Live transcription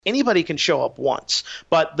Anybody can show up once,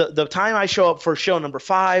 but the time I show up for show number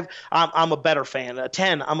 5, I'm a better fan.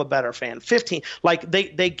 10, I'm a better fan. 15, like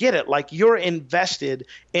they get it. Like you're invested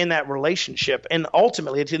in that relationship, and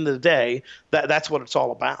ultimately, at the end of the day, that's what it's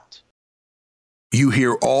all about. You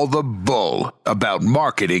hear all the bull about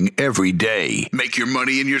marketing every day. Make your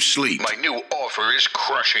money in your sleep. My new offer is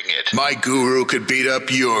crushing it. My guru could beat up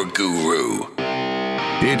your guru.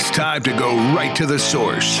 It's time to go right to the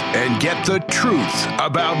source and get the truth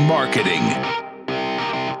about marketing.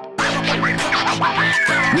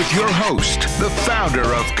 With your host, the founder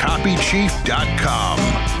of CopyChief.com,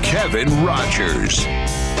 Kevin Rogers.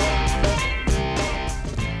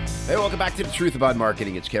 Hey, welcome back to The Truth About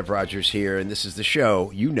Marketing. It's Kev Rogers here, and this is the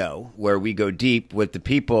show, where we go deep with the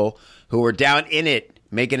people who are down in it,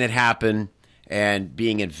 making it happen, and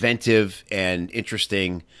being inventive and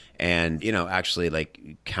interesting, and, actually like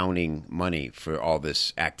counting money for all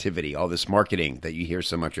this activity, all this marketing that you hear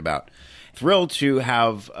so much about. Thrilled to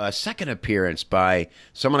have a second appearance by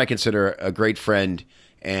someone I consider a great friend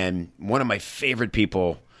and one of my favorite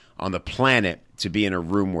people on the planet to be in a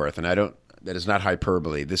room with, and that is not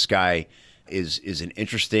hyperbole. This guy is an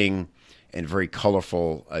interesting and very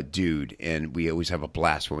colorful dude, and we always have a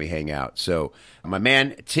blast when we hang out. So, my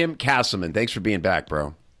man, Tim Castleman, thanks for being back,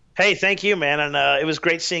 bro. Hey, thank you, man. And it was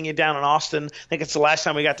great seeing you down in Austin. I think it's the last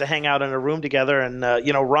time we got to hang out in a room together. And,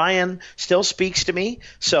 Ryan still speaks to me.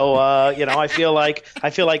 So, I feel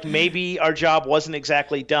like maybe our job wasn't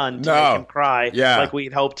exactly done to make him cry like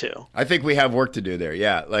we'd hoped to. I think we have work to do there.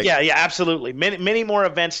 Yeah. Yeah, absolutely. Many more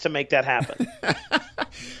events to make that happen.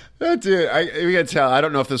 Dude, we got to tell. I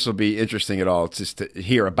don't know if this will be interesting at all just to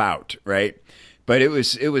hear about, right? But it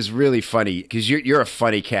was really funny because you're a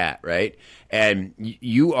funny cat, right? And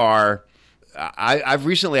you are. I've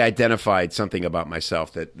recently identified something about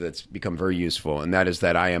myself that's become very useful, and that is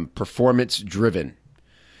that I am performance driven.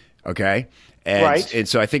 Okay, and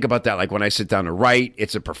so I think about that. Like when I sit down to write,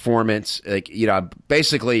 it's a performance. Like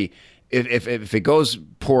basically. If it goes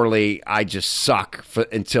poorly, I just suck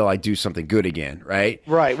until I do something good again, right?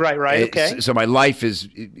 Right. Okay. So my life is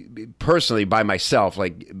personally by myself,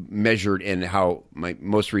 like measured in how my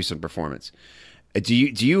most recent performance. Do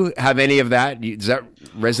you have any of that? Does that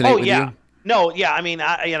resonate with you? No, yeah. I mean,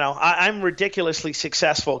 I'm ridiculously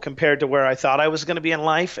successful compared to where I thought I was going to be in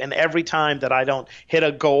life. And every time that I don't hit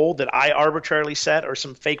a goal that I arbitrarily set or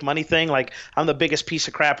some fake money thing, like I'm the biggest piece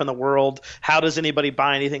of crap in the world. How does anybody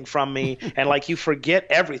buy anything from me? And like you forget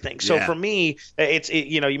everything. So for me,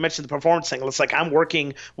 you mentioned the performance thing. It's like I'm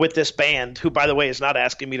working with this band who, by the way, is not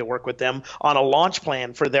asking me to work with them on a launch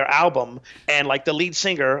plan for their album. And like the lead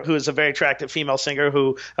singer, who is a very attractive female singer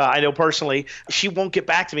who I know personally, she won't get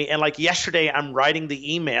back to me. And like yesterday, I'm writing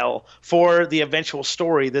the email for the eventual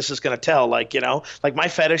story this is going to tell. Like my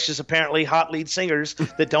fetish is apparently hot lead singers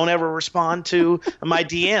that don't ever respond to my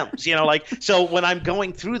DMs, so when I'm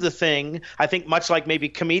going through the thing, I think much like maybe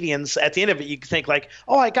comedians at the end of it, you think like,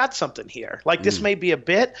 oh, I got something here. Like this may be a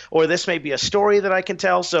bit, or this may be a story that I can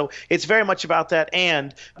tell. So it's very much about that.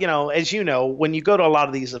 And, as you know, when you go to a lot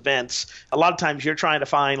of these events, a lot of times you're trying to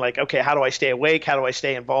find like, okay, how do I stay awake? How do I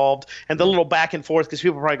stay involved? And the little back and forth, because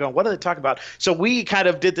people are probably going, what are they talking about? So we kind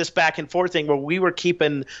of did this back and forth thing where we were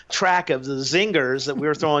keeping track of the zingers that we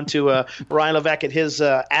were throwing to Ryan Levesque at his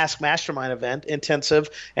Ask Mastermind event,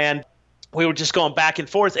 intensive, and we were just going back and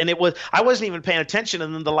forth, and I wasn't even paying attention.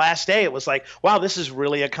 And then the last day, it was like, wow, this is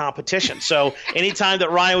really a competition. So anytime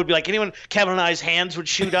that Ryan would be like, Kevin and I's hands would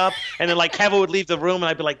shoot up, and then like Kevin would leave the room, and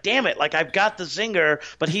I'd be like, damn it, like I've got the zinger,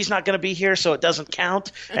 but he's not going to be here, so it doesn't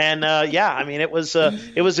count. And it was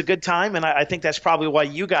a good time, and I think that's probably why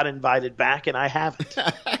you got invited back, and I haven't.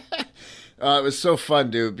 It was so fun,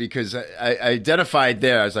 dude, because I identified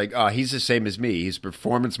there. I was like, oh, he's the same as me. He's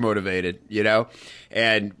performance motivated,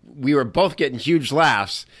 and we were both getting huge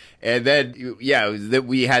laughs. And then, that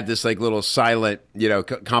we had this like little silent,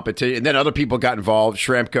 competition. And then other people got involved.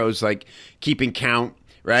 Shramko's like keeping count.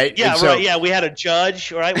 Right? Yeah, right. Yeah, we had a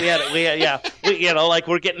judge, right? Like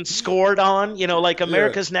we're getting scored on, like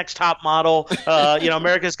America's Next Top Model,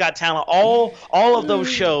 America's Got Talent, all of those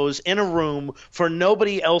shows in a room for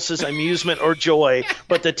nobody else's amusement or joy,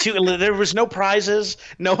 but the two. There was no prizes.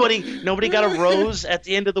 Nobody got a rose at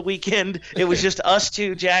the end of the weekend. It was just us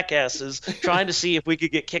two jackasses trying to see if we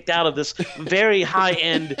could get kicked out of this very high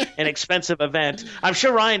end and expensive event. I'm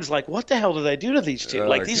sure Ryan's like, what the hell did I do to these two?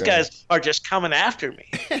 These guys are just coming after me.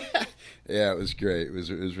 Yeah, it was great. It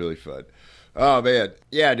was really fun. Oh, man.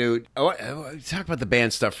 Yeah, dude. I want to talk about the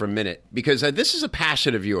band stuff for a minute, because this is a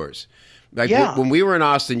passion of yours. Like when we were in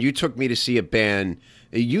Austin, you took me to see a band.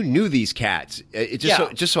 You knew these cats. It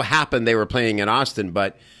just so happened they were playing in Austin,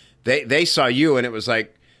 but they saw you, and it was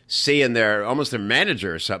like, seeing almost their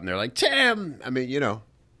manager or something. They're like, Tim. I mean,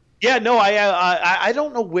 Yeah, no, I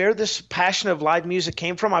don't know where this passion of live music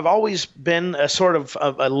came from. I've always been a sort of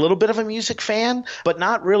a little bit of a music fan, but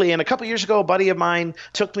not really. And a couple years ago, a buddy of mine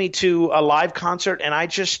took me to a live concert, and I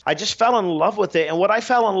just fell in love with it. And what I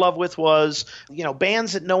fell in love with was,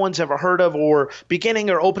 bands that no one's ever heard of, or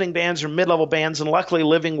beginning or opening bands or mid-level bands. And luckily,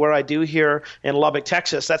 living where I do here in Lubbock,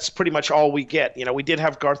 Texas, that's pretty much all we get. We did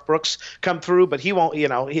have Garth Brooks come through, but he won't.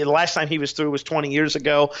 The last time he was through was 20 years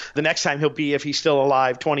ago. The next time he'll be, if he's still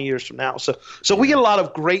alive, 20 years from now. So we get a lot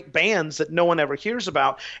of great bands that no one ever hears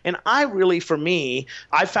about. And I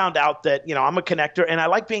found out that, I'm a connector, and I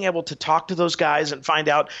like being able to talk to those guys and find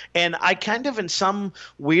out. And I kind of, in some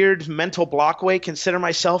weird mental block way, consider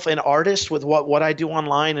myself an artist with what I do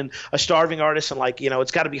online, and a starving artist. And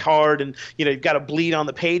it's got to be hard, and, you've got to bleed on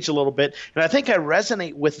the page a little bit. And I think I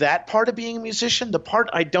resonate with that part of being a musician. The part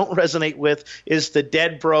I don't resonate with is the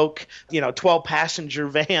dead broke, 12 passenger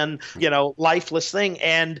van, lifeless thing.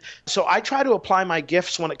 And so I try to apply my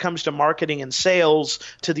gifts when it comes to marketing and sales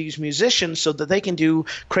to these musicians so that they can do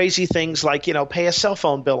crazy things like, pay a cell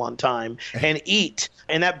phone bill on time and eat.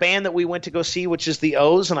 And that band that we went to go see, which is the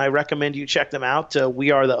O's, and I recommend you check them out,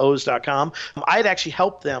 wearetheo's.com. I had actually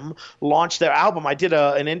helped them launch their album. I did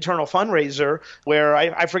an internal fundraiser where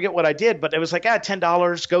I forget what I did, but it was like,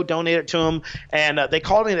 $10, go donate it to them. And they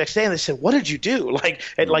called me the next day and they said, what did you do?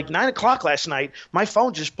 At 9 o'clock last night, my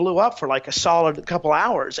phone just blew up for a solid couple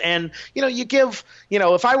hours. And, you give,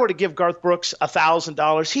 if I were to give Garth Brooks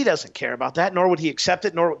 $1,000, he doesn't care about that, nor would he accept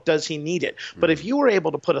it, nor does he need it. But if you were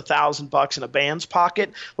able to put $1,000 in a band's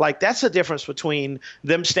pocket, that's the difference between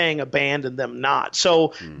them staying a band and them not.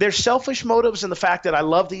 So there's selfish motives in the fact that I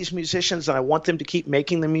love these musicians and I want them to keep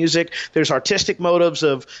making the music. There's artistic motives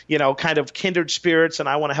of, kind of kindred spirits, and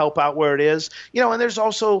I want to help out where it is. And there's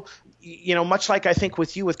also, much like I think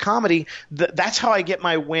with you with comedy, that's how I get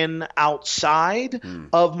my win outside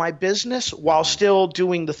of my business while still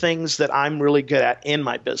doing the things that I'm really good at in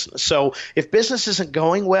my business. So if business isn't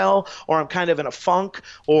going well, or I'm kind of in a funk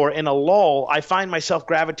or in a lull, I find myself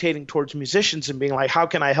gravitating towards musicians and being like, how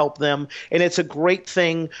can I help them? And it's a great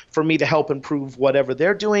thing for me to help improve whatever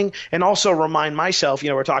they're doing, and also remind myself,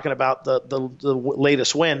 we're talking about the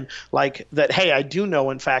latest win, that, hey, I do know,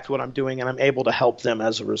 in fact, what I'm doing, and I'm able to help them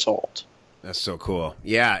as a result. That's so cool.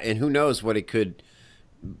 Yeah, and who knows what it could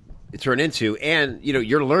turn into. And,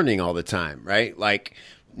 you're learning all the time, right?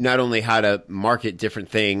 Not only how to market different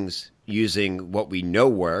things using what we know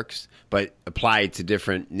works, but apply it to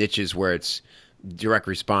different niches where it's direct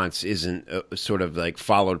response isn't a sort of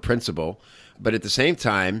followed principle. But at the same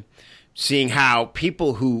time, seeing how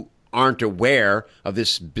people who aren't aware of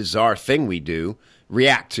this bizarre thing we do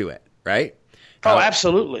react to it, right? Oh,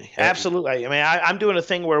 absolutely. Absolutely. I mean, I'm doing a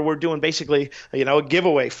thing where we're doing basically, a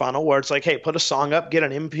giveaway funnel where it's like, hey, put a song up, get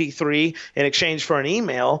an MP3 in exchange for an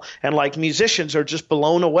email. And musicians are just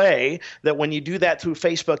blown away that when you do that through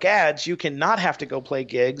Facebook ads, you can not have to go play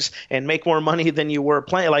gigs and make more money than you were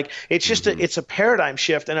playing. It's just it's a paradigm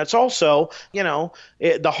shift. And it's also,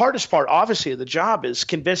 the hardest part, obviously, of the job is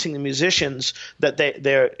convincing the musicians that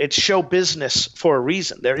it's show business for a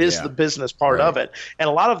reason. There is the business part of it. And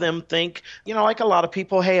a lot of them think, a lot of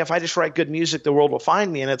people, hey, if I just write good music, the world will find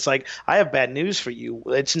me. And it's I have bad news for you.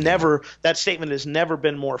 That statement has never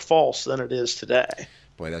been more false than it is today.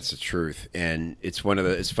 Boy, that's the truth. And it's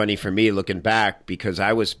funny for me looking back, because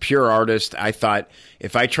I was pure artist. I thought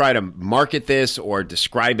if I try to market this or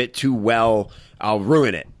describe it too well, I'll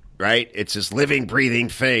ruin it, right? It's this living, breathing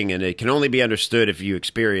thing, and it can only be understood if you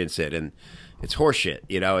experience it. And it's horseshit.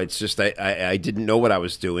 It's just, I didn't know what I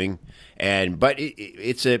was doing. But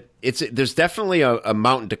there's definitely a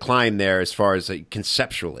mountain to climb there as far as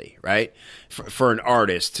conceptually, right? For an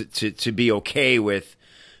artist to be okay with,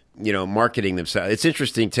 marketing themselves. It's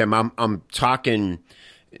interesting, Tim. I'm talking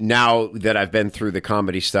now that I've been through the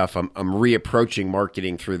comedy stuff. I'm reapproaching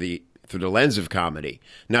marketing through the lens of comedy.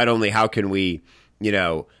 Not only how can we,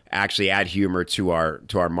 actually add humor to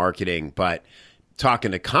our marketing, but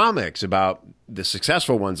talking to comics about the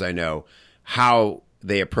successful ones I know, how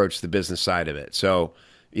they approach the business side of it. So,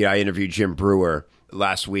 I interviewed Jim Brewer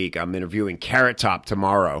last week. I'm interviewing Carrot Top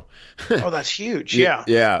tomorrow. Oh, that's huge. Yeah.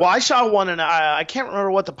 Yeah. Well, I saw one, and I can't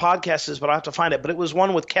remember what the podcast is, but I have to find it. But it was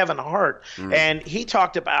one with Kevin Hart. And he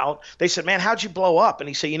talked about, they said, man, how'd you blow up? And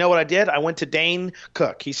he said, you know what I did? I went to Dane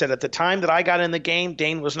Cook. He said, at the time that I got in the game,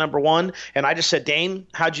 Dane was number one. And I just said, Dane,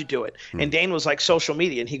 how'd you do it? And Dane was like social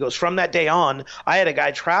media. And he goes, from that day on, I had a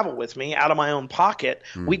guy travel with me out of my own pocket.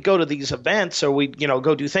 We'd go to these events, or we'd,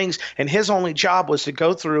 go do things. And his only job was to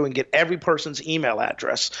go through and get every person's email email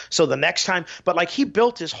address. So the next time, but like he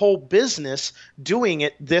built his whole business doing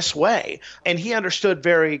it this way. And he understood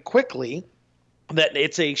very quickly that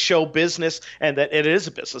it's a show business and that it is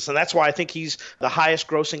a business. And that's why I think he's the highest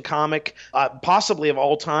grossing comic possibly of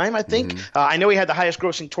all time, I think. I know he had the highest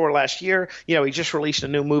grossing tour last year. He just released a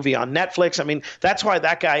new movie on Netflix. I mean, that's why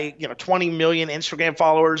that guy, 20 million Instagram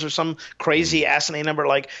followers or some crazy asinine number,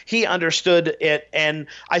 like he understood it. And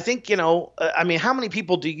I think, I mean, how many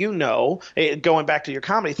people do you know, going back to your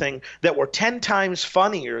comedy thing, that were 10 times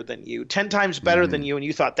funnier than you, 10 times better than you, and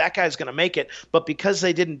you thought that guy's going to make it, but because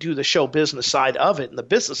they didn't do the show business side of it and the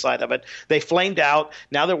business side of it, they flamed out.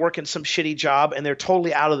 Now they're working some shitty job and they're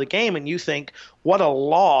totally out of the game. And you think, what a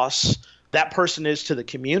loss that person is to the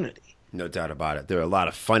community. No doubt about it. There are a lot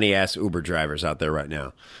of funny-ass Uber drivers out there right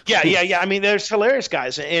now. Yeah. I mean, there's hilarious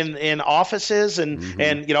guys in offices and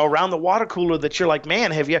around the water cooler that you're like,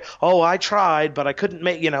 man, have you? Oh, I tried, but I couldn't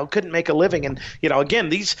make a living. And again,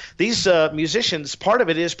 these musicians, part of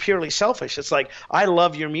it is purely selfish. It's like, I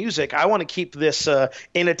love your music. I want to keep this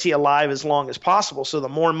entity alive as long as possible. So the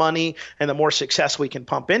more money and the more success we can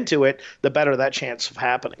pump into it, the better that chance of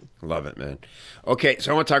happening. Love it, man. Okay,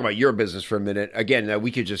 so I want to talk about your business for a minute. Again,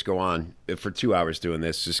 we could just go on for 2 hours doing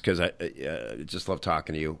this just because I just love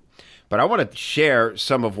talking to you. But I want to share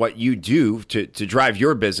some of what you do to drive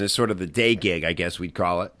your business, sort of the day gig, I guess we'd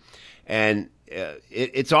call it. And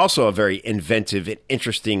it's also a very inventive and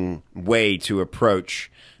interesting way to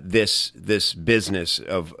approach this business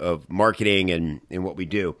of marketing and what we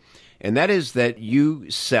do. And that is that you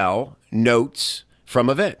sell notes from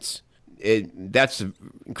events. That's an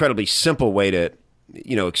incredibly simple way to,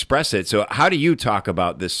 express it. So how do you talk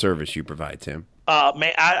about this service you provide, Tim?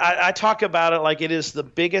 Man, I talk about it like it is the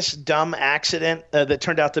biggest dumb accident that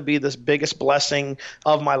turned out to be the biggest blessing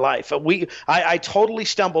of my life. I totally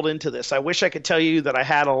stumbled into this. I wish I could tell you that I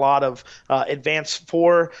had a lot of advanced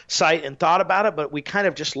foresight and thought about it, but we kind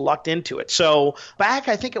of just lucked into it. So back,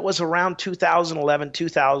 I think it was around 2011,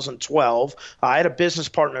 2012, I had a business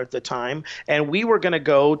partner at the time, and we were going to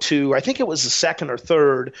go to, I think it was the second or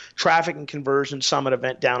third Traffic and Conversion Summit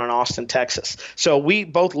event down in Austin, Texas. So we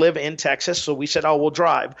both live in Texas, so we said, oh, we'll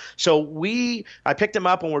drive. So I picked him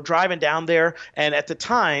up and we're driving down there. And at the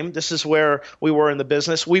time, this is where we were in the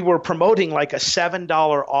business, we were promoting like a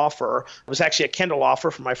 $7 offer. It was actually a Kindle offer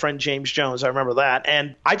from my friend James Jones. I remember that.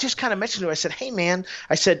 And I just kind of mentioned to him, I said, hey, man,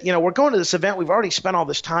 I said, we're going to this event. We've already spent all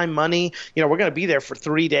this time, money. We're going to be there for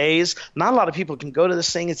 3 days. Not a lot of people can go to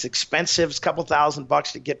this thing. It's expensive. It's a couple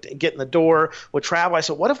 $1,000 to get in the door with travel. I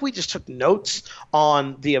said, what if we just took notes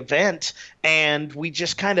on the event and we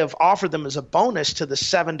just kind of offered them as a bonus to the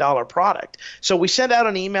 $7 product? So we sent out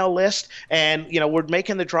an email list, and we're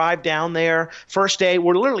making the drive down there. First day,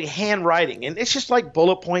 we're literally handwriting, and it's just like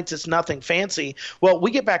bullet points. It's nothing fancy. Well,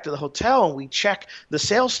 we get back to the hotel and we check the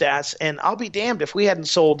sales stats, and I'll be damned if we hadn't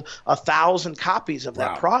sold 1,000 copies of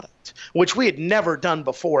that product, which we had never done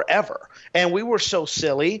before ever. And we were so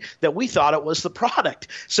silly that we thought it was the product.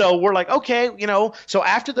 So we're like, okay, so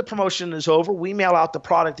after the promotion is over, we mail out the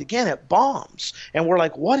product again at bombs. And we're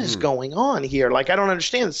like, what is going on here? Like, I don't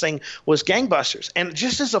understand. This thing was gangbusters. And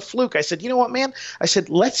just as a fluke, I said, you know what, man? I said,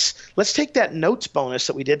 let's take that notes bonus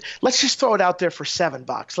that we did. Let's just throw it out there for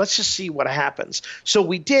 $7. Let's just see what happens. So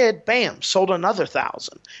we did, bam, sold another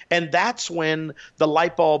 1,000. And that's when the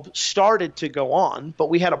light bulb started to go on. But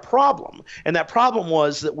we had a problem. And that problem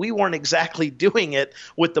was that we weren't exactly doing it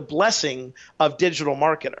with the blessing of digital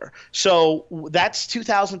marketer. So that's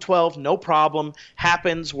 2012, no problem.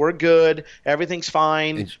 Happens. We're good. Everything's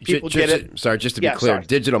fine. People get it. Sorry, just to be clear,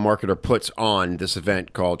 Digital Marketer puts on this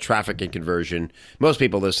event called Traffic and Conversion. Most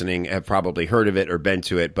people listening have probably heard of it or been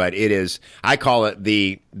to it, but it is, I call it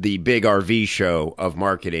the big RV show of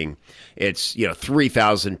marketing. It's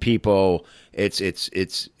 3,000 people. It's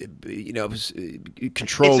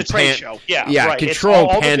controlled. It's a trade show. Right.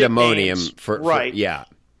 Controlled pandemonium for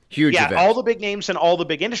huge event. All the big names and all the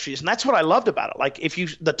big industries. And that's what I loved about it. Like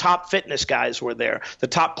the top fitness guys were there, the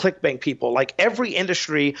top clickbank people, like every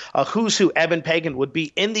industry, who's who, Evan Pagan would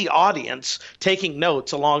be in the audience taking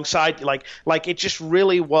notes alongside, like it just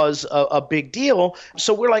really was a big deal.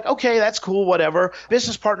 So we're like, okay, that's cool, whatever.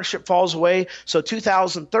 Business partnership falls away. So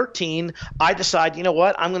 2013, I decide, you know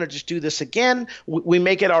what, I'm going to just do this again. We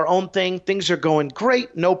make it our own thing. Things are going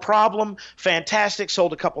great. No problem. Fantastic.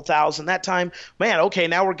 Sold a couple thousand that time. Man, okay,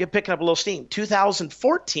 now we're get picking up a little steam.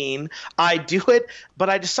 2014, I do it, but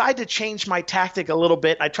I decide to change my tactic a little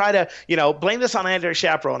bit. I try to, blame this on Andrew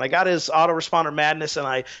Chaperone. I got his autoresponder madness, and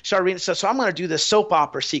I started reading stuff. So I'm going to do this soap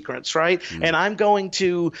opera sequence, right? And I'm going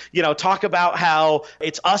to, talk about how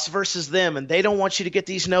it's us versus them, and they don't want you to get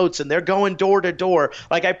these notes, and they're going door to door.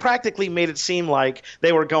 Like, I practically made it seem like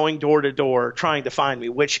they were going door to door trying to find me,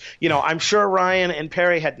 which, I'm sure Ryan and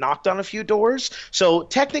Perry had knocked on a few doors. So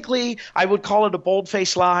technically, I would call it a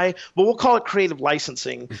bold-faced lie, but we'll call it creative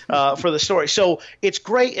licensing for the story. So it's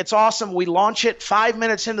great. It's awesome. We launch it 5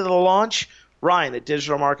 minutes into the launch. Ryan at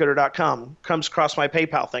digitalmarketer.com comes across my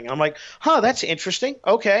PayPal thing. And I'm like, that's interesting.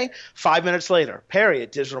 Okay. 5 minutes later, Perry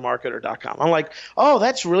at digitalmarketer.com. I'm like, oh,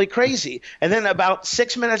 that's really crazy. And then about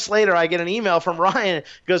 6 minutes later, I get an email from Ryan.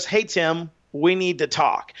 He goes, hey, Tim, we need to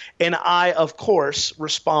talk. And I, of course,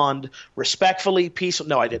 respond respectfully, peacefully.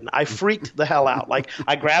 No, I didn't. I freaked the hell out. Like,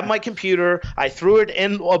 I grabbed my computer, I threw it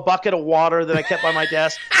in a bucket of water that I kept by my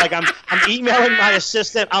desk. Like, I'm emailing my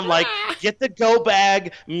assistant. I'm like, get the go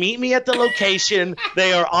bag, meet me at the location.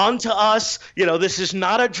 They are on to us. This is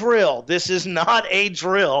not a drill. This is not a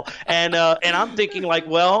drill. And I'm thinking, like,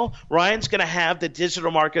 well, Ryan's going to have the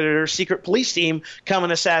digital marketer secret police team come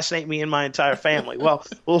and assassinate me and my entire family. Well,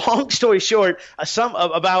 long story short,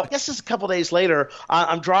 I guess it's a couple days later,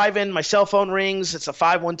 I'm driving, my cell phone rings. It's a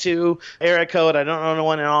 512 area code. I don't know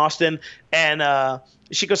anyone in Austin. And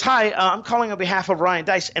she goes, hi, I'm calling on behalf of Ryan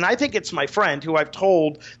Deiss. And I think it's my friend who I've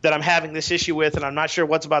told that I'm having this issue with, and I'm not sure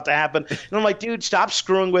what's about to happen. And I'm like, dude, stop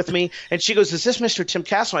screwing with me. And she goes, is this Mr. Tim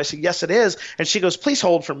Castleman? I said, yes, it is. And she goes, please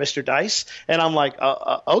hold for Mr. Deiss. And I'm like,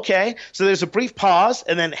 okay. So there's a brief pause,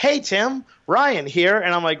 and then, hey, Tim, Ryan here.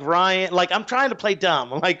 And I'm like, Ryan, like, I'm trying to play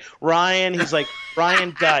dumb. I'm like, Ryan. He's like,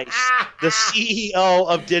 Ryan Deiss, the CEO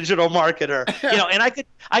of Digital Marketer. And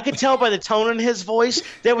I could tell by the tone in his voice,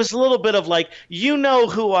 there was a little bit of like,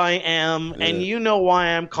 who I am, and you know why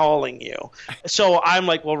I'm calling you. So I'm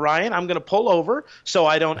like, well, Ryan, I'm going to pull over so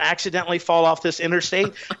I don't accidentally fall off this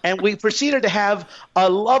interstate. And we proceeded to have a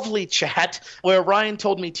lovely chat where Ryan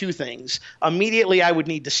told me two things. Immediately, I would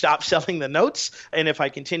need to stop selling the notes. And if I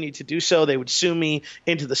continued to do so, they would sue me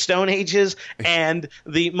into the Stone Ages. And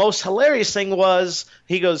the most hilarious thing was,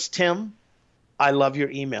 he goes, Tim, I love your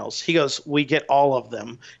emails. He goes, we get all of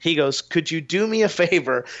them. He goes, could you do me a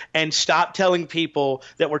favor and stop telling people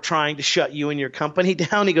that we're trying to shut you and your company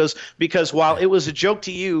down? He goes, because while it was a joke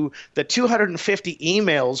to you, the 250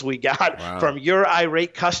 emails we got from your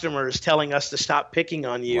irate customers telling us to stop picking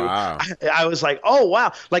on you, I was like, oh,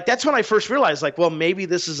 wow. Like, that's when I first realized, like, well, maybe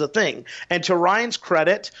this is a thing. And to Ryan's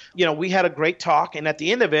credit, we had a great talk. And at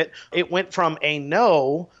the end of it, it went from a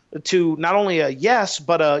no to not only a yes,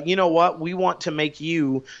 but you know what, we want to make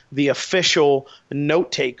you the official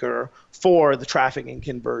note taker for the Traffic and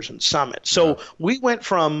Conversion Summit. So we went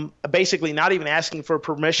from basically not even asking for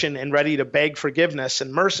permission and ready to beg forgiveness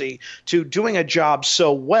and mercy to doing a job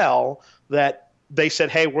so well that they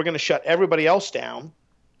said, hey, we're going to shut everybody else down.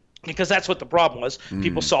 Because that's what the problem was.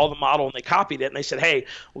 People saw the model and they copied it, and they said, hey,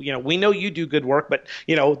 we know you do good work, but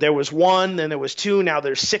there was one, then there was two, now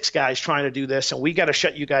there's 6 guys trying to do this, and we got to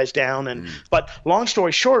shut you guys down. But long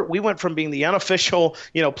story short, we went from being the unofficial,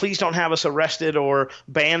 please don't have us arrested or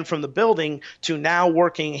banned from the building, to now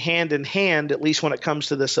working hand in hand, at least when it comes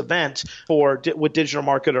to this event, with Digital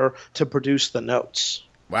Marketer to produce the notes.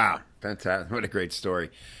 Wow, fantastic! What a great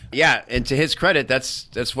story. Yeah, and to his credit,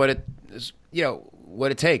 that's what it is. What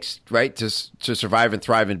it takes, right, to survive and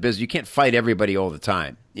thrive in business. You can't fight everybody all the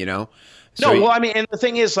time, So well, I mean, and the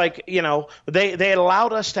thing is, like, they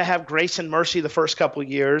allowed us to have grace and mercy the first couple of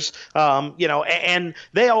years, and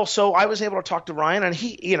they also, I was able to talk to Ryan, and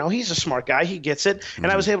he, he's a smart guy, he gets it, and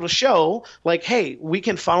I was able to show, like, hey, we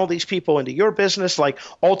can funnel these people into your business. Like,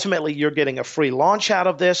 ultimately, you're getting a free launch out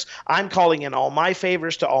of this. I'm calling in all my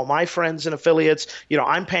favors to all my friends and affiliates.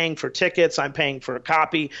 I'm paying for tickets, I'm paying for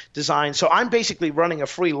copy design, so I'm basically running a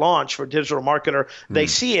free launch for Digital Marketer. They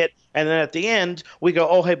see it. And then at the end, we go,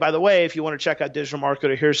 oh, hey, by the way, if you want to check out Digital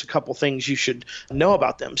Marketer, here's a couple things you should know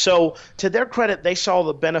about them. So to their credit, they saw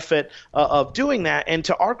the benefit of doing that. And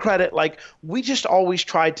to our credit, like, we just always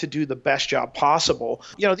tried to do the best job possible.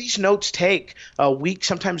 These notes take a week,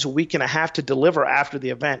 sometimes a week and a half to deliver after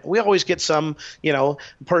the event. We always get some,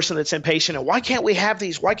 person that's impatient. And why can't we have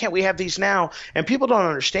these? Why can't we have these now? And people don't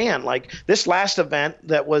understand. Like, this last event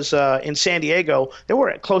that was in San Diego, there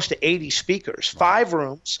were close to 80 speakers, 5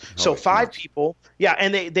 rooms. So 5 people,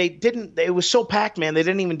 and they didn't. It was so packed, man. They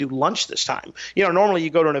didn't even do lunch this time. Normally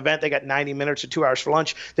you go to an event, they got 90 minutes or 2 hours for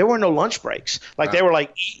lunch. There were no lunch breaks. Like, they were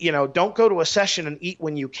like, don't go to a session and eat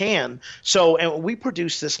when you can. So, and we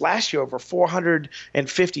produced this last year, over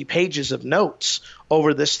 450 pages of notes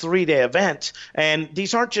over this 3-day event. And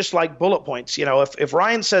these aren't just like bullet points. If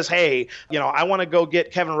Ryan says, hey, I want to go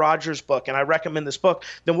get Kevin Rogers' book and I recommend this book,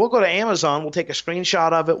 then we'll go to Amazon, we'll take a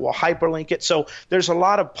screenshot of it, we'll hyperlink it. So there's a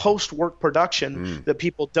lot of post-work production that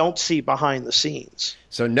people don't see behind the scenes.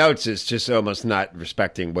 So notes is just almost not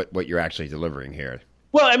respecting what you're actually delivering here.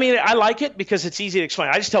 Well, I mean, I like it because it's easy to explain.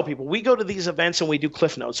 I just tell people we go to these events and we do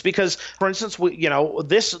cliff notes because, for instance,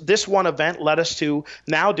 this one event led us to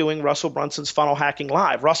now doing Russell Brunson's Funnel Hacking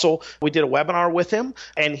Live. Russell, we did a webinar with him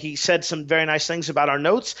and he said some very nice things about our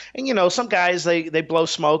notes. And, some guys, they blow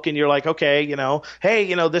smoke and you're like, okay,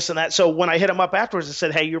 hey, this and that. So when I hit him up afterwards and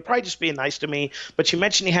said, hey, you're probably just being nice to me, but you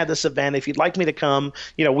mentioned you had this event. If you'd like me to come,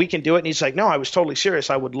 we can do it. And he's like, no, I was totally serious.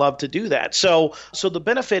 I would love to do that. So the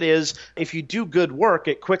benefit is if you do good work,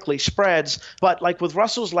 it quickly spreads. But like with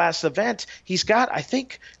Russell's last event, he's got, I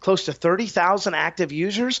think, close to 30,000 active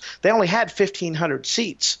users. They only had 1,500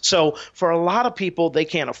 seats. So for a lot of people, they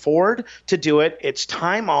can't afford to do it. It's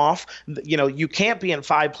time off. You can't be in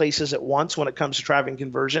 5 places at once when it comes to traffic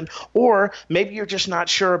conversion. Or maybe you're just not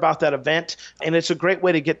sure about that event. And it's a great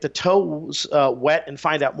way to get the toes wet and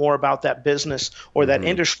find out more about that business or that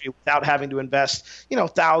industry without having to invest,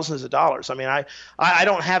 thousands of dollars. I mean, I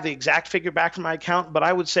don't have the exact figure back from my account, but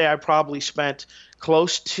I would say I probably spent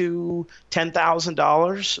close to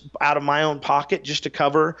 $10,000 out of my own pocket just to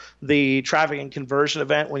cover the traffic and conversion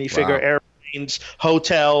event when you figure airplanes,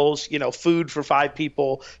 hotels, food for 5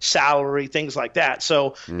 people, salary, things like that.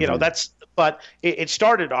 So, but it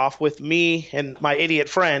started off with me and my idiot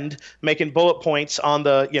friend making bullet points on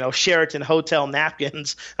the, Sheraton hotel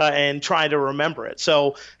napkins and trying to remember it.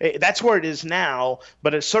 So that's where it is now,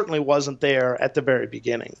 but it certainly wasn't there at the very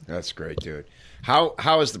beginning. That's great, dude. How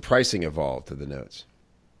has the pricing evolved to the notes?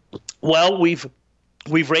 Well, we've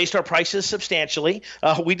raised our prices substantially.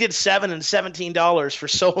 We did $7 and $17 for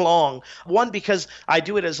so long. One, because I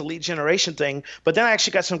do it as a lead generation thing, but then I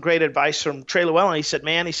actually got some great advice from Trey Llewellyn.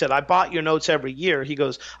 He said, I bought your notes every year. He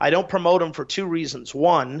goes, I don't promote them for 2 reasons.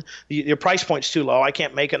 1, your price point's too low. I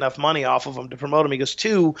can't make enough money off of them to promote them. He goes,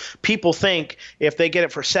 2, people think if they get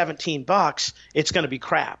it for $17, it's going to be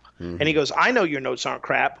crap. And he goes, I know your notes aren't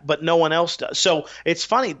crap, but no one else does. So it's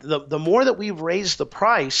funny. The more that we've raised the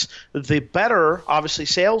price, the better, obviously,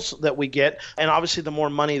 sales that we get, and obviously the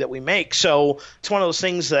more money that we make. So it's one of those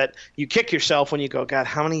things that you kick yourself when you go, God,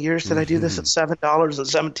 how many years did I do this at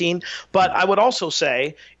 $7.17? But I would also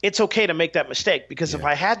say it's okay to make that mistake because if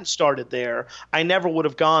I hadn't started there, I never would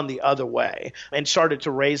have gone the other way and started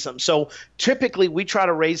to raise them. So typically we try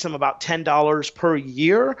to raise them about $10 per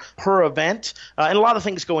year per event, and a lot of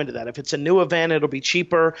things go into that. If it's a new event, it'll be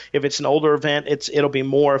cheaper. If it's an older event, it'll be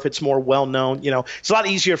more. If it's more well-known, it's a lot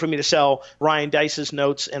easier for me to sell Ryan Dice's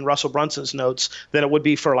notes and Russell Brunson's notes than it would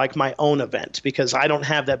be for like my own event because I don't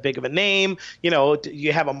have that big of a name.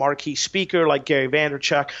 You have a marquee speaker like Gary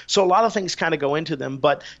Vaynerchuk. So a lot of things kind of go into them.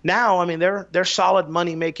 But now, I mean, they're solid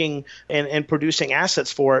money making and producing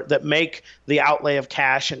assets for it that make the outlay of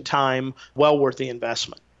cash and time well worth the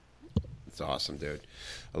investment. That's awesome, dude.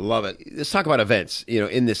 I love it. Let's talk about events,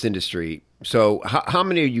 in this industry. So how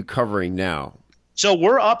many are you covering now? So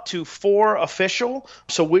we're up to 4 official.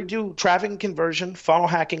 So we do traffic and conversion, Funnel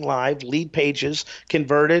Hacking Live, Lead Pages,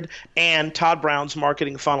 Converted, and Todd Brown's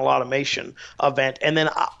Marketing Funnel Automation event. And then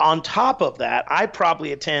on top of that, I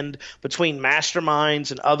probably attend between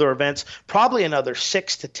masterminds and other events, probably another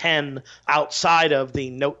 6 to 10 outside of the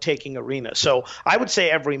note-taking arena. So I would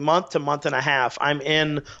say every month to month and a half, I'm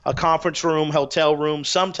in a conference room, hotel room,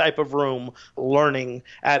 some type of room learning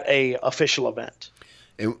at a official event.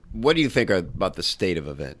 And what do you think about the state of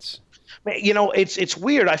events? It's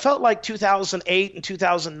weird. I felt like 2008 and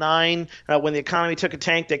 2009, when the economy took a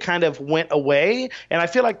tank, they kind of went away, and I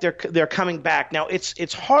feel like they're coming back now.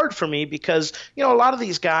 It's hard for me because a lot of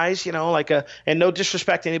these guys, and no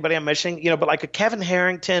disrespect to anybody I'm mentioning, but like a Kevin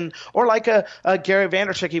Harrington or like a Gary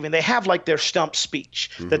Vaynerchuk, even they have like their stump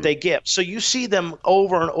speech that they give. So you see them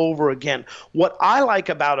over and over again. What I like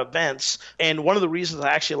about events, and one of the reasons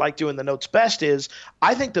I actually like doing the notes best is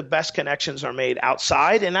I think the best connections are made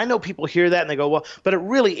outside, and I know people hear that and they go, well, but it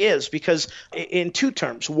really is because in 2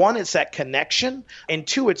 terms. 1, it's that connection, and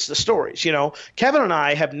 2, it's the stories. Kevin and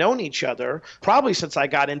I have known each other probably since I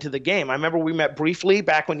got into the game. I remember we met briefly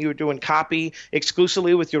back when you were doing copy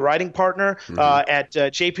exclusively with your writing partner at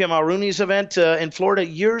JP Mulrooney's event in Florida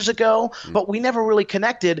years ago, but we never really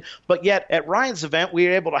connected. But yet at Ryan's event, we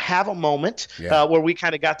were able to have a moment where we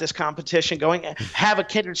kind of got this competition going, have a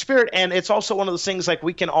kindred spirit, and it's also one of those things like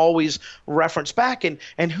we can always reference back,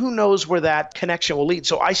 and who knows knows where that connection will lead.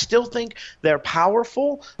 So I still think they're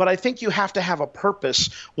powerful, but I think you have to have a purpose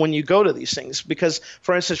when you go to these things. Because,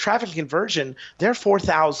 for instance, traffic conversion, they're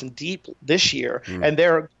 4,000 deep this year, and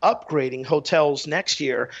they're upgrading hotels next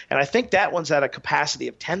year. And I think that one's at a capacity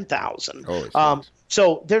of 10,000.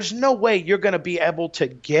 So there's no way you're going to be able to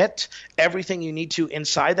get everything you need to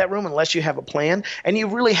inside that room unless you have a plan. And you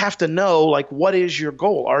really have to know, like, what is your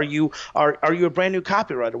goal? Are you a brand new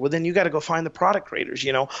copywriter? Well, then you got to go find the product creators.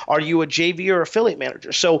 Are you a JV or affiliate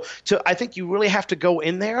manager? So I think you really have to go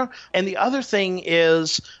in there. And the other thing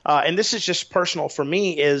is, and this is just personal for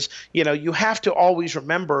me, is, you have to always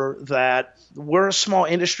remember that we're a small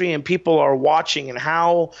industry and people are watching, and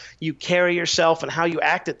how you carry yourself and how you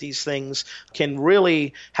act at these things can really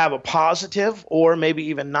have a positive or maybe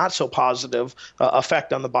even not so positive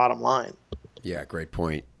effect on the bottom line. Yeah, great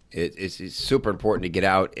point. It's super important to get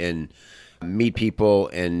out and meet people,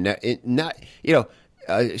 and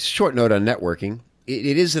a short note on networking.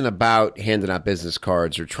 It isn't about handing out business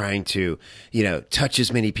cards or trying to, touch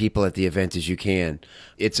as many people at the event as you can.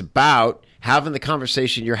 It's about having the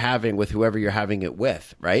conversation you're having with whoever you're having it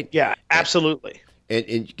with, right? Yeah, absolutely.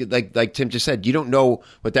 And like Tim just said, you don't know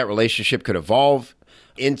what that relationship could evolve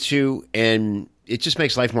into, and it just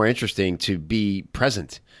makes life more interesting to be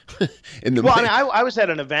present. I was at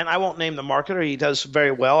an event. I won't name the marketer. He does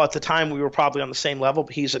very well. At the time, we were probably on the same level,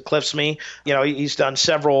 but he's eclipsed me. He's done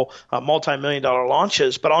several multi-million-dollar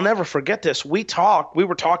launches. But I'll never forget this. We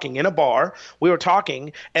were talking in a bar. We were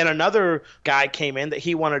talking, and another guy came in that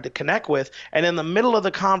he wanted to connect with. And in the middle of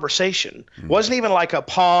the conversation, wasn't even like a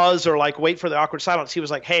pause or like wait for the awkward silence. He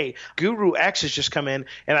was like, "Hey, Guru X has just come in,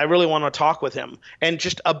 and I really want to talk with him," and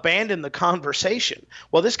just abandoned the conversation.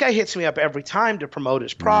 Well, this guy hits me up every time to promote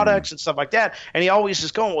his products and stuff like that. And he always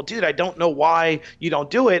is going, "Well, dude, I don't know why you don't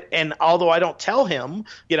do it." And although I don't tell him,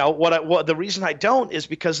 what the reason I don't is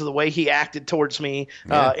because of the way he acted towards me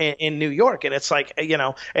in New York. And it's like, and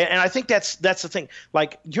I think that's the thing.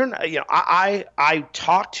 Like, I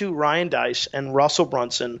talk to Ryan Dice and Russell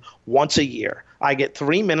Brunson once a year. I get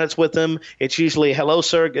 3 minutes with them. It's usually, "Hello,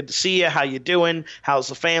 sir. Good to see you. How you doing? How's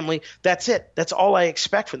the family?" That's it. That's all I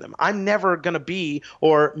expect from them. I'm never going to be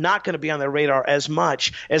or not going to be on their radar as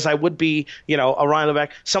much as I would be, a Ryan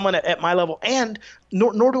Levesque, someone at my level, and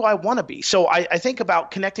nor do I want to be. So I think about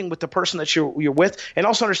connecting with the person that you're with, and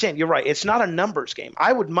also understand, you're right, it's not a numbers game.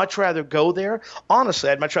 I would much rather go there. Honestly,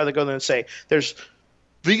 I'd much rather go there and say, there's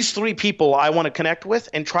these 3 people I want to connect with,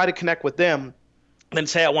 and try to connect with them, than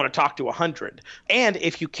say I want to talk to 100. And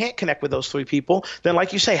if you can't connect with those 3 people, then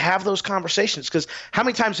like you say, have those conversations. Because how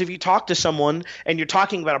many times have you talked to someone and you're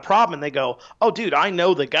talking about a problem and they go, "Oh, dude, I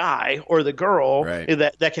know the guy or the girl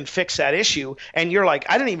that can fix that issue." And you're like,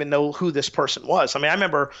 "I didn't even know who this person was." I mean, I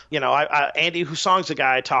remember, Andy Husong's the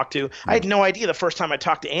guy I talked to. I had no idea the first time I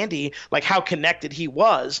talked to Andy, like how connected he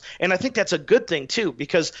was. And I think that's a good thing too,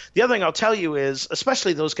 because the other thing I'll tell you is,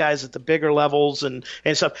 especially those guys at the bigger levels and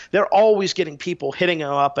stuff, they're always getting people hitting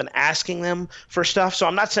them up and asking them for stuff. So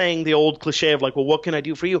I'm not saying the old cliche of like, "Well, what can I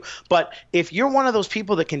do for you?" But if you're one of those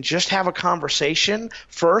people that can just have a conversation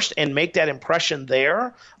first and make that impression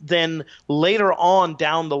there, then later on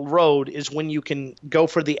down the road is when you can go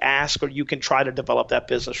for the ask, or you can try to develop that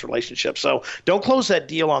business relationship. So don't close that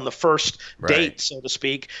deal on the first date, so to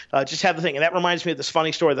speak. Just have the thing. And that reminds me of this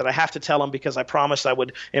funny story that I have to tell him because I promised I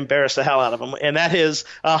would embarrass the hell out of him. And that is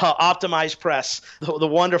Optimized Press, the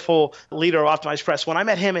wonderful leader of Optimized Press. When I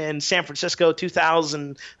met him in San Francisco,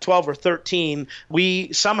 2012 or 13,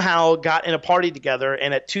 we somehow got in a party together,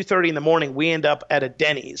 and at 2:30 in the morning, we end up at a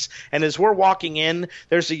Denny's. And as we're walking in,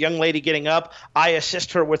 there's a young lady getting up. I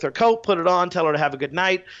assist her with her coat, put it on, tell her to have a good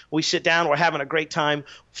night. We sit down. We're having a great time.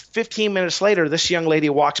 15 minutes later, this young lady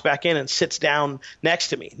walks back in and sits down next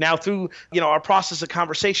to me. Now, through our process of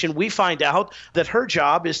conversation, we find out that her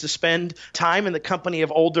job is to spend time in the company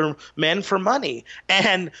of older men for money.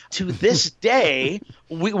 And to this day,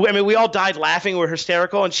 we all died laughing. We were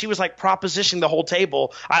hysterical, and she was like propositioning the whole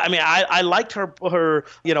table. I liked her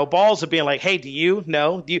balls of being like, "Hey, do you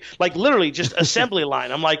know? Do you?" Like literally just assembly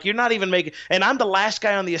line. I'm like, "You're not even making," and I'm the last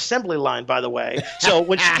guy on the assembly line, by the way. So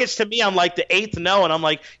when she gets to me, I'm like the 8th no, and I'm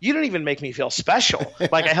like, "You don't even make me feel special.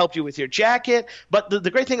 Like I helped you with your jacket." But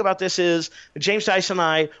the great thing about this is James Dyson and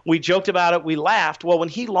I, we joked about it. We laughed. Well, when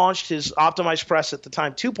he launched his Optimized Press at the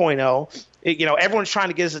time 2.0, everyone's trying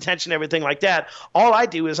to get his attention, everything like that. All I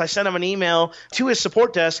do is I send him an email to his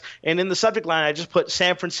support desk, and in the subject line, I just put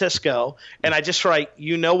San Francisco, and I just write,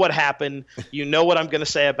 "You know what happened. You know what I'm going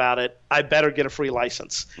to say about it. I better get a free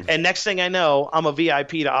license." And next thing I know, I'm a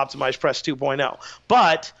VIP to Optimized Press 2.0.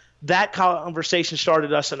 But that conversation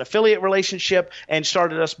started us an affiliate relationship and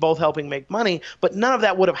started us both helping make money. But none of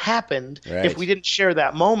that would have happened if we didn't share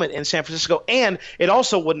that moment in San Francisco. And it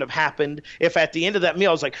also wouldn't have happened if at the end of that meal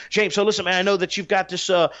I was like, James, so listen, man, I know that you've got this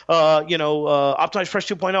Optimized Fresh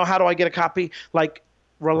 2.0. How do I get a copy? Like,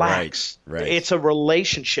 relax. Right. It's a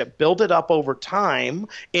relationship. Build it up over time,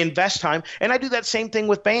 invest time. And I do that same thing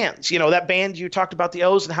with bands. That band you talked about, the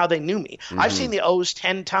O's, and how they knew me. I've seen the O's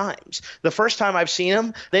 10 times. The first time I've seen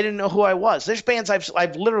them, they didn't know who I was. There's bands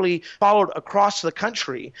I've literally followed across the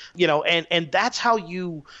country, and that's how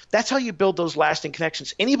you build those lasting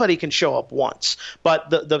connections. Anybody can show up once,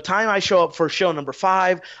 but the time I show up for show number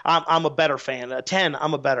 5, I'm a better fan. 10,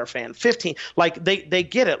 I'm a better fan. 15, like they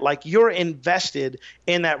get it. Like, you're invested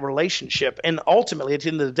in that relationship, and ultimately at the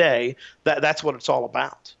end of the day, that's what it's all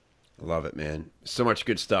about. Love it, man. So much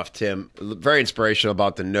good stuff, Tim. Very inspirational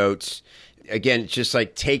about the notes. Again, it's just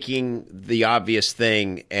like taking the obvious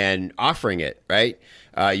thing and offering it, right?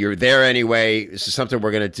 You're there anyway. This is something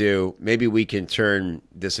we're going to do. Maybe we can turn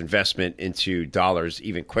this investment into dollars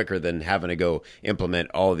even quicker than having to go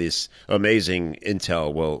implement all this amazing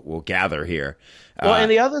intel we'll gather here. Well,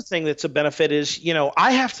 and the other thing that's a benefit is,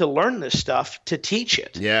 I have to learn this stuff to teach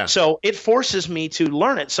it. Yeah. So it forces me to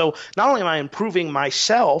learn it. So not only am I improving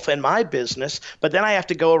myself and my business, but then I have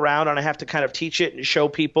to go around and I have to kind of teach it and show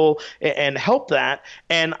people and help that.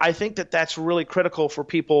 And I think that that's really critical for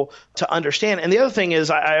people to understand. And the other thing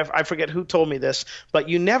is, I forget who told me this, but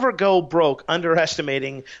you never go broke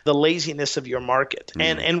underestimating the laziness of your market.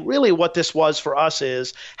 And really what this was for us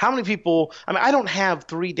is, how many people, I don't have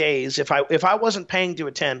 3 days. If I wasn't paying to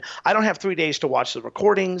attend, I don't have 3 days to watch the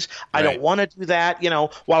recordings. I don't want to do that.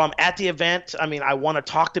 While I'm at the event, I want to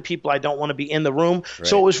talk to people. I don't want to be in the room. Right.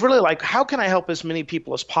 So it was really like, how can I help as many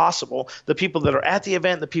people as possible? The people that are at the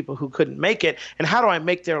event, the people who couldn't make it, and how do I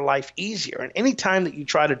make their life easier? And any time that you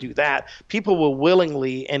try to do that, people will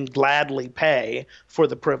willingly and gladly pay for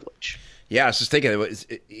the privilege. Yeah, I was just thinking, it's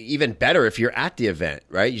even better if you're at the event,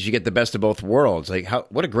 right? You should get the best of both worlds. Like,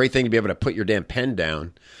 what a great thing to be able to put your damn pen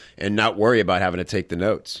down and not worry about having to take the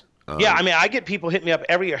notes. Yeah, I get people hit me up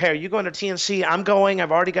every year. Hey, are you going to TNC? I'm going.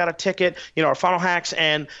 I've already got a ticket, our Funnel Hacks,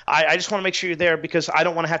 and I just want to make sure you're there because I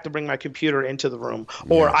don't want to have to bring my computer into the room,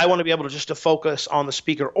 or I want to be able to focus on the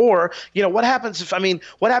speaker. Or, what happens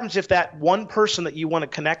if that one person that you want to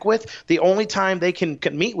connect with, the only time they can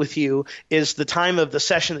meet with you is the time of the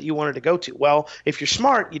session that you wanted to go to? Well, if you're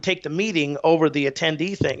smart, you take the meeting over the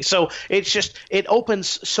attendee thing. So it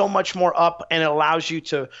opens so much more up, and it allows you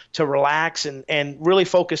to relax and really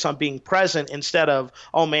focus on being present instead of,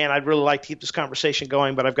 oh man, I'd really like to keep this conversation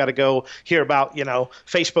going, but I've got to go hear about,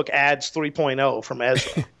 Facebook ads 3.0 from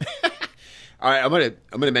Ezra. All right, I'm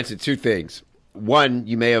gonna mention 2 things. One,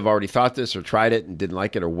 you may have already thought this or tried it and didn't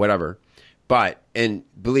like it or whatever, and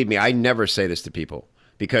believe me, I never say this to people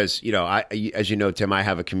because, as you know, Tim, I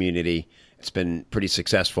have a community. It's been pretty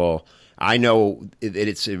successful. I know that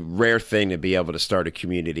it's a rare thing to be able to start a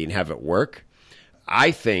community and have it work.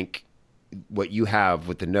 I think what you have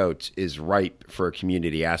with the notes is ripe for a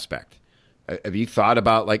community aspect. Have you thought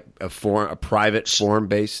about like a private forum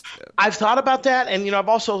based? I've thought about that, and I've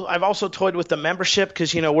also toyed with the membership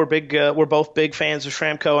because we're both big fans of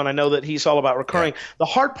Shramko, and I know that he's all about recurring. Yeah. The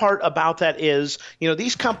hard part about that is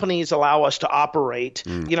these companies allow us to operate.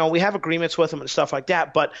 We have agreements with them and stuff like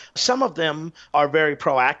that, but some of them are very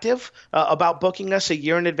proactive about booking us a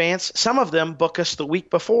year in advance. Some of them book us the week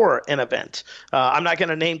before an event. I'm not going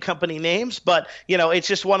to name company names, but it's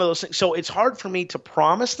just one of those things. So it's hard for me to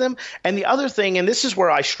promise them. And the other thing, and this is where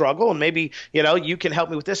I struggle, and maybe you can help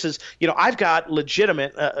me with this, is I've got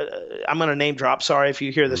legitimate I'm going to name drop, sorry if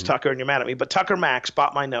you hear this, Tucker, and you're mad at me, but Tucker Max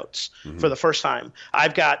bought my notes for the first time.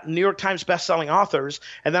 I've got New York Times bestselling authors,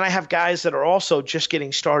 and then I have guys that are also just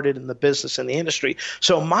getting started in the business and the industry.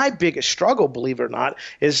 So my biggest struggle, believe it or not,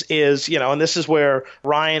 is and this is where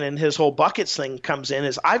Ryan and his whole buckets thing comes in,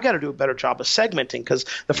 is I've got to do a better job of segmenting, because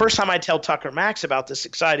the first time I tell Tucker Max about this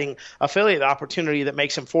exciting affiliate opportunity that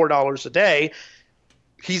makes him $4 a day,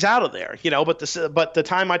 he's out of there, but the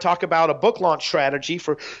time I talk about a book launch strategy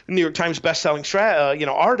for New York Times bestselling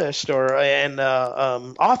artists and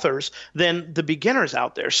authors, then the beginner's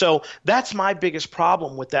out there. So that's my biggest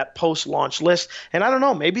problem with that post-launch list. And I don't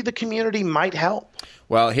know, maybe the community might help.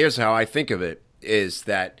 Well, here's how I think of it, is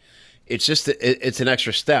that it's an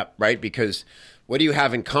extra step, right? Because what do you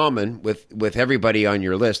have in common with everybody on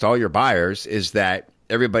your list, all your buyers, is that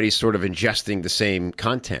everybody's sort of ingesting the same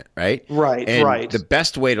content, right? Right, and right. The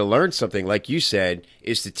best way to learn something, like you said,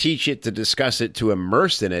 is to teach it, to discuss it, to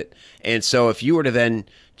immerse in it. And so if you were to then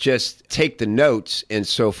just take the notes. And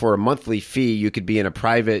so for a monthly fee, you could be in a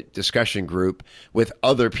private discussion group with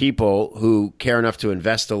other people who care enough to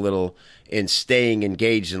invest a little in staying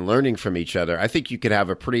engaged and learning from each other. I think you could have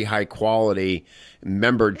a pretty high quality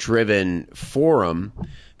member-driven forum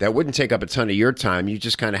that wouldn't take up a ton of your time. You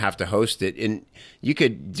just kind of have to host it. And you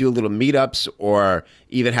could do little meetups or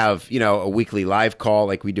even have, a weekly live call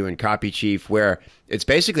like we do in Copy Chief, where it's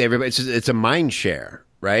basically everybody, it's a mind share,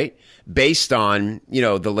 right? Based on,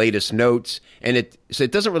 the latest notes. And so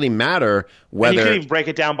it doesn't really matter whether... And you can even break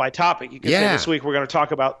it down by topic. You can say this week we're going to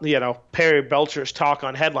talk about, Perry Belcher's talk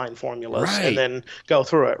on headline formulas, and then go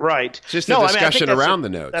through it. Right. Just a discussion around the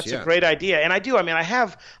notes. That's a great idea. And I do. I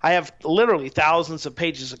have literally thousands of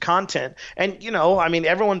pages of content. And,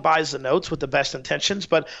 everyone buys the notes with the best intentions,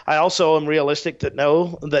 but I also am realistic that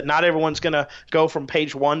not everyone's going to go from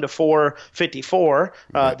page 1 to 454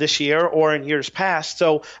 this year or in years past.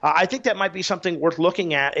 So I think that might be something worth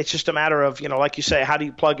looking at. It's just a matter of, like you say, how do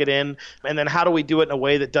you plug it in, and then how do we do it in a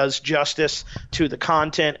way that does justice to the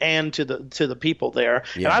content and to the people there.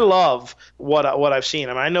 Yeah. And I love what I've seen.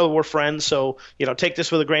 I know we're friends, so take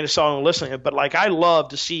this with a grain of salt and listening. But I love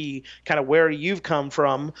to see kind of where you've come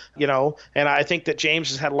from, and I think that James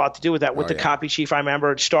has had a lot to do with that with the Copy Chief. I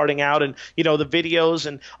remember starting out and the videos.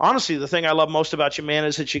 And honestly, the thing I love most about you, man,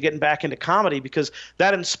 is that you're getting back into comedy, because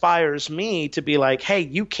that inspires me to be like, hey,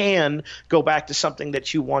 you can go back to something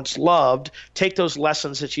that you once loved, take those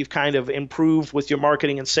lessons that you've kind of improved with your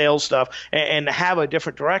marketing and sales stuff, and have a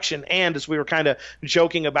different direction. And as we were kind of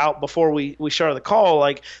joking about before we started the call,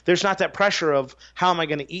 there's not that pressure of how am I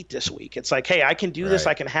going to eat this week. It's like, hey, I can do this,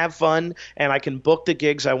 I can have fun, and I can book the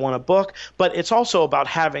gigs I want to book. But it's also about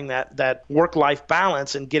having that work-life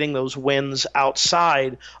balance and getting those wins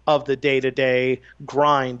outside of the day-to-day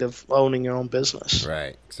grind of owning your own business.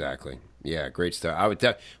 Right, exactly. Yeah, great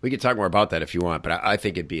stuff. We could talk more about that if you want, but I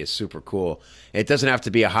think it'd be a super cool. It doesn't have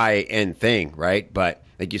to be a high-end thing, right? But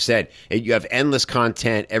like you said, you have endless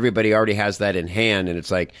content. Everybody already has that in hand, and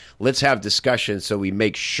it's like, let's have discussion so we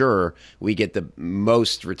make sure we get the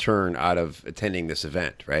most return out of attending this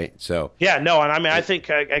event, right? So yeah, no, and I think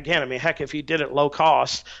again, heck, if you did it low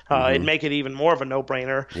cost, it'd make it even more of a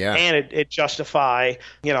no-brainer, and it justify.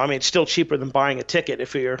 It's still cheaper than buying a ticket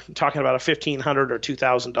if you're talking about a $1,500 or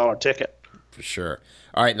 $2,000 ticket. For sure.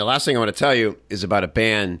 All right, and the last thing I want to tell you is about a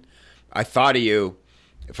band. I thought of you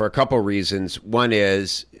for a couple of reasons. One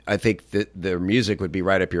is I think that their music would be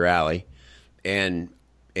right up your alley, and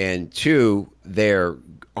two, they're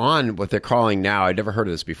on what they're calling now, I'd never heard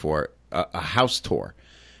of this before, a house tour.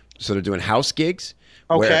 So they're doing house gigs.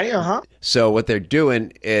 Okay, So what they're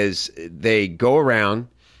doing is they go around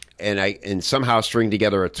and somehow string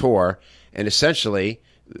together a tour, and essentially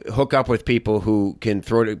hook up with people who can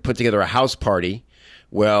put together a house party.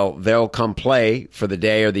 Well, they'll come play for the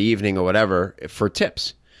day or the evening or whatever for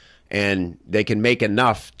tips. And they can make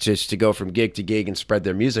enough just to go from gig to gig and spread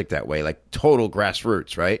their music that way, like total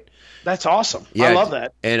grassroots, right? That's awesome. Yeah, I love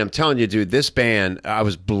that. And I'm telling you, dude, this band, I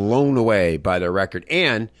was blown away by their record.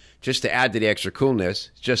 And just to add to the extra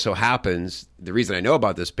coolness, just so happens, the reason I know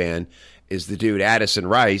about this band is the dude Addison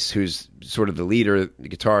Rice, who's sort of the leader, the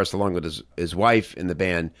guitarist, along with his wife in the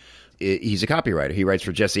band. He's a copywriter. He writes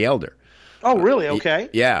for Jesse Elder. Oh, really? Okay.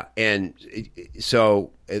 Yeah. And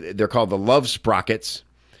so they're called the Love Sprockets.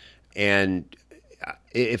 And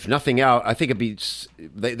if nothing else, I think it'd be.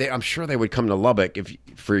 I'm sure they would come to Lubbock if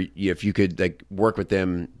you could work with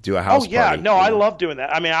them, do a house. Oh yeah, party, no, I love doing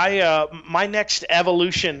that. My next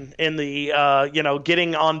evolution in the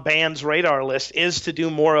getting on bands' radar list is to do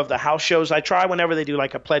more of the house shows. I try whenever they do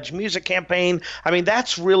like a pledge music campaign.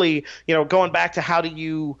 That's really going back to how do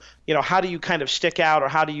you kind of stick out, or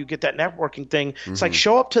how do you get that networking thing? It's like,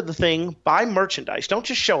 show up to the thing, buy merchandise. Don't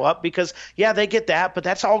just show up because they get that, but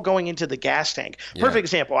that's all going into the gas tank. Perfect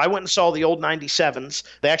example. I went and saw the old 97s.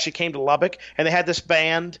 They actually came to Lubbock, and they had this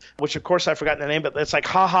band, which of course I've forgotten the name, but it's like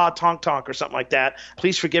Ha Ha Tonk Tonk or something like that.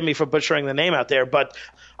 Please forgive me for butchering the name out there, but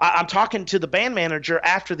I'm talking to the band manager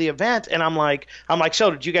after the event, and I'm like, so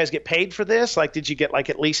did you guys get paid for this? Like, did you get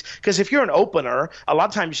at least, because if you're an opener, a lot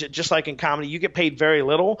of times, just like in comedy, you get paid very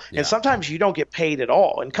little, and sometimes you don't get paid at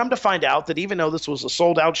all. And come to find out that even though this was a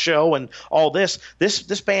sold out show and all this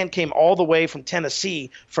band came all the way from Tennessee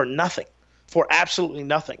for nothing. For absolutely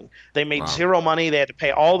nothing. They made zero money. They had to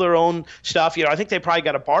pay all their own stuff. I think they probably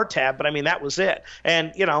got a bar tab, but that was it.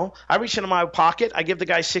 And, I reached into my pocket. I give the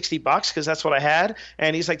guy $60 because that's what I had.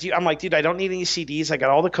 And he's like, I'm like, dude, I don't need any CDs. I got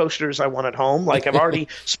all the coasters I want at home. Like, I've already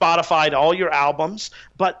Spotified all your albums.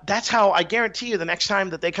 But that's how I guarantee you the next time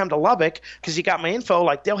that they come to Lubbock, because you got my info,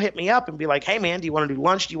 like, they'll hit me up and be like, hey, man, do you want to do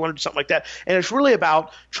lunch? Do you want to do something like that? And it's really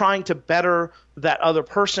about trying to better that other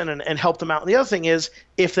person and help them out. And the other thing is,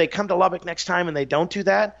 if they come to Lubbock next time and they don't do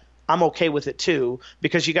that, I'm okay with it too,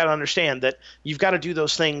 because you got to understand that you've got to do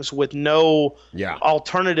those things with no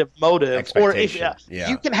alternative motive. Or if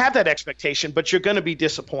you can have that expectation, but you're going to be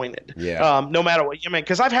disappointed. No matter what. I mean,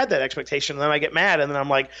 because I've had that expectation, and then I get mad, and then I'm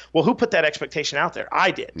like, well, who put that expectation out there?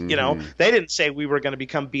 I did. You know, they didn't say we were going to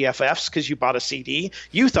become BFFs because you bought a CD.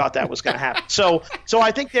 You thought that was going to happen. So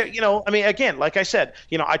I think that, you know, I mean, again, like I said,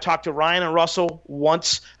 you know, I talk to Ryan and Russell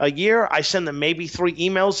once a year. I send them maybe 3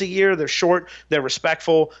 emails a year. They're short. They're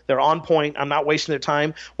respectful. They're on point. I'm not wasting their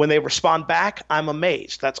time. When they respond back, I'm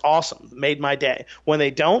amazed. That's awesome. Made my day. When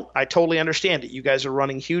they don't, I totally understand it. You guys are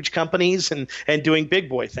running huge companies and doing big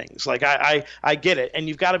boy things. Like I get it. And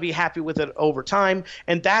you've got to be happy with it over time.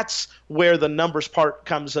 And that's where the numbers part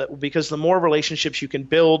comes, because the more relationships you can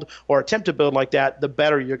build or attempt to build like that, the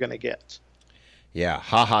better you're going to get. Yeah,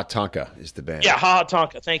 Ha Ha Tonka is the band. Yeah, Ha Ha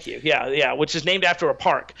Tonka. Thank you. Yeah, which is named after a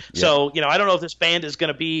park. Yeah. So, you know, I don't know if this band is going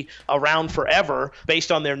to be around forever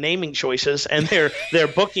based on their naming choices and their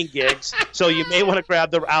booking gigs. So you may want to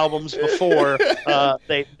grab their albums before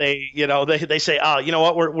they say, you know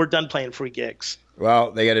what, we're done playing free gigs.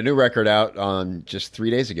 Well, they got a new record out on just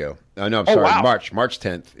 3 days ago. Oh, no, I'm sorry, wow. March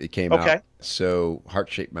 10th it came out. So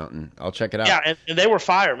Heart-Shaped Mountain. I'll check it out. Yeah, and they were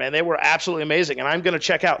fire, man. They were absolutely amazing, and I'm going to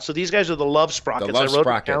check out. So these guys are the Love Sprockets. The Love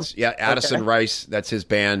Sprockets. Yeah, Addison Rice, that's his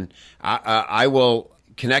band. I will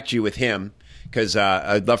connect you with him, because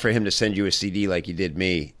I'd love for him to send you a CD like he did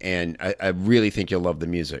me, and I really think you'll love the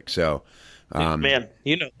music. So, man,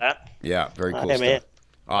 you know that. Yeah, very cool stuff. Man.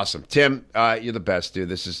 Awesome. Tim, you're the best, dude.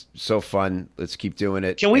 This is so fun. Let's keep doing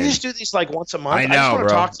it. Can we just do these like once a month? I know, just want bro.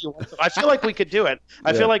 to talk to you once. I feel like we could do it.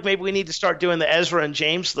 I feel like maybe we need to start doing the Ezra and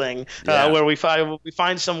James thing, where we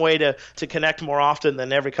find some way to connect more often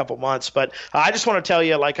than every couple months. But I just want to tell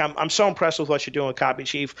you, like, I'm so impressed with what you're doing with Copy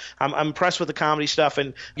Chief. I'm impressed with the comedy stuff,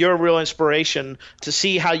 and you're a real inspiration to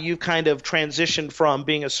see how you kind of transitioned from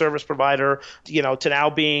being a service provider, you know, to now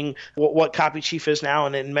being what Copy Chief is now,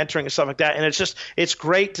 and mentoring and stuff like that. And it's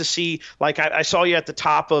great to see. Like I saw you at the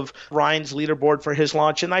top of Ryan's leaderboard for his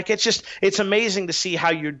launch, and like it's amazing to see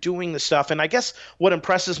how you're doing the stuff. And I guess what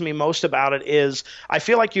impresses me most about it is I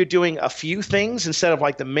feel like you're doing a few things instead of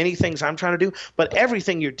like the many things I'm trying to do, but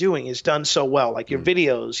everything you're doing is done so well. Like your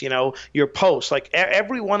videos, you know, your posts, like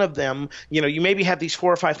every one of them, you know, you maybe have these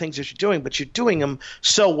 4 or 5 things that you're doing, but you're doing them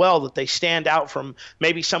so well that they stand out from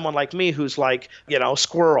maybe someone like me who's like, you know,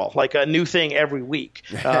 squirrel, like a new thing every week.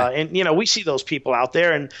 And, you know, we see those people out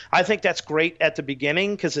there, and I think that's great at the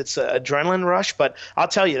beginning because it's an adrenaline rush. But I'll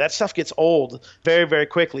tell you, that stuff gets old very, very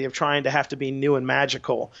quickly of trying to have to be new and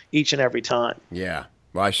magical each and every time. Yeah.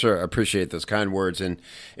 Well, I sure appreciate those kind words. And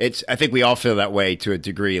I think we all feel that way to a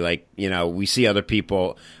degree. Like, you know, we see other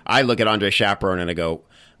people. I look at Andre Chaperone and I go,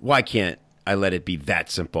 why can't I let it be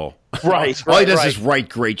that simple? Right. All he does is write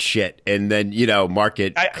great shit and then, you know,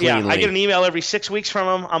 market cleanly. Yeah, I get an email every 6 weeks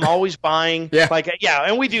from him. I'm always buying.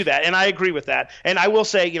 And we do that. And I agree with that. And I will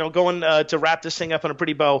say, you know, going to wrap this thing up in a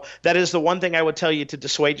pretty bow, that is the one thing I would tell you to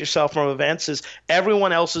dissuade yourself from events is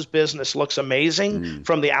everyone else's business looks amazing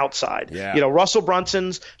from the outside. Yeah. You know, Russell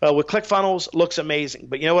Brunson's with ClickFunnels looks amazing.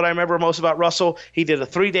 But you know what I remember most about Russell? He did a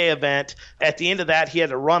 3-day event. At the end of that, he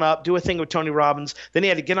had to run up, do a thing with Tony Robbins. Then he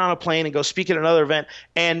had to get on a plane and go speak at another event.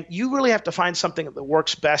 And you really have to find something that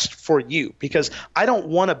works best for you, because I don't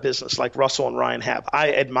want a business like Russell and Ryan have.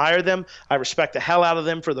 I admire them. I respect the hell out of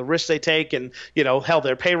them for the risks they take, and, you know, hell,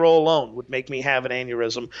 their payroll alone would make me have an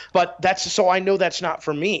aneurysm. But so I know that's not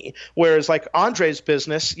for me. Whereas like Andre's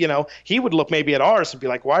business, you know, he would look maybe at ours and be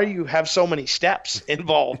like, why do you have so many steps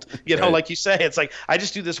involved? You know, like you say, it's like, I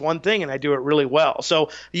just do this one thing and I do it really well.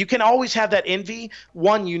 So you can always have that envy.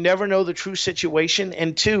 One, you never know the true situation.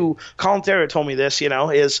 And two, Colin Thera told me this, you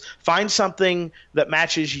know, is find something that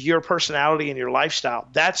matches your personality and your lifestyle.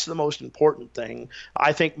 That's the most important thing,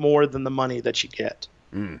 I think, more than the money that you get.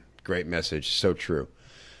 Great message. So true.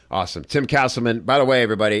 Awesome. Tim Castleman. By the way,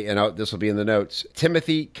 everybody, and this will be in the notes,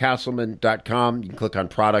 TimothyCastleman.com. You can click on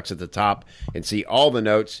products at the top and see all the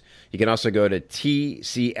notes. You can also go to tcsnotes.com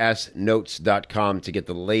to get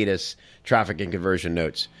the latest traffic and conversion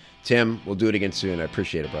notes. Tim, we'll do it again soon. I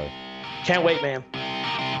appreciate it, brother. Can't wait, man.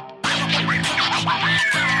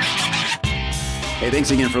 Hey,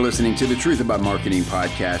 thanks again for listening to the Truth About Marketing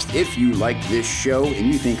podcast. If you like this show and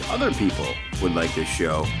you think other people would like this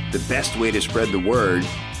show, the best way to spread the word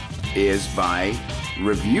is by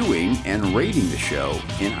reviewing and rating the show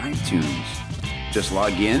in iTunes. Just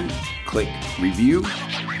log in, click review,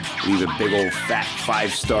 leave a big old fat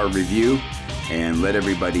 5-star review, and let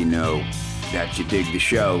everybody know that you dig the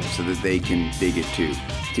show so that they can dig it too.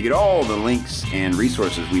 To get all the links and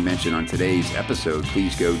resources we mentioned on today's episode,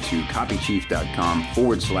 please go to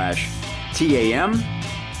copychief.com/TAM,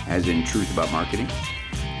 as in Truth About Marketing.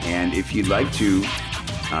 And if you'd like to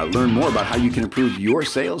learn more about how you can improve your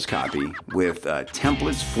sales copy with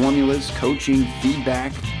templates, formulas, coaching,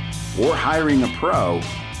 feedback, or hiring a pro,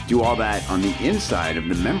 do all that on the inside of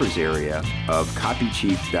the members area of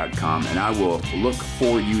copychief.com, and I will look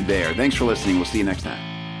for you there. Thanks for listening. We'll see you next time.